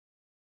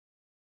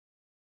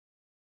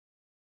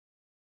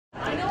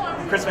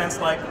I'm Chris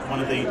one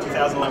of the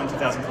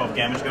 2011-2012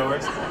 Gammage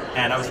Goers,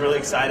 and I was really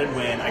excited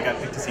when I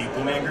got picked to see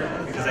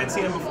Boomerang because I'd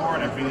seen him before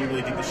and I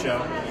really dig the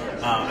show.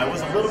 I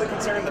was a little bit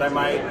concerned that I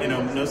might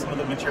know some of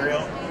the material,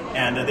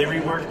 and they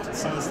reworked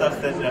some of the stuff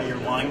that you're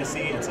wanting to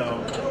see, and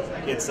so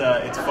it's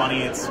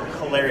funny, it's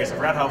hilarious. I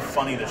forgot how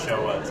funny the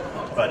show was,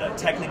 but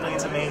technically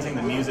it's amazing.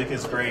 The music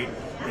is great.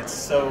 It's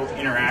so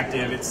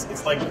interactive.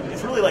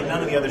 It's really like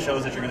none of the other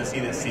shows that you're going to see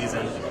this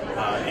season,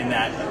 in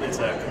that it's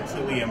a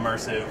completely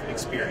immersive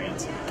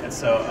experience. And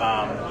so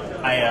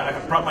I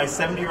brought my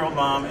 70-year-old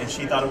mom, and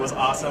she thought it was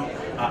awesome.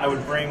 I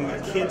would bring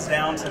kids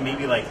down to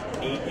maybe like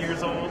 8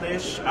 years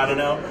old-ish. I don't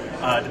know.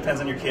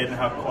 Depends on your kid and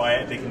how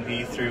quiet they can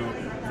be through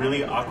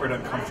really awkward,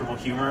 uncomfortable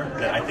humor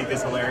that I think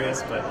is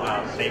hilarious, but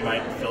they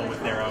might fill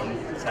with their own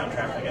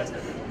soundtrack, I guess.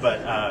 But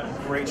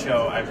great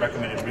show. I'd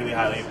recommend it really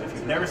highly if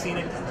you've never seen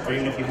it, or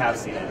even if you have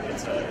seen it.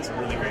 It's a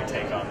really great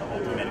take on the whole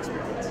Blue Man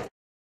experience.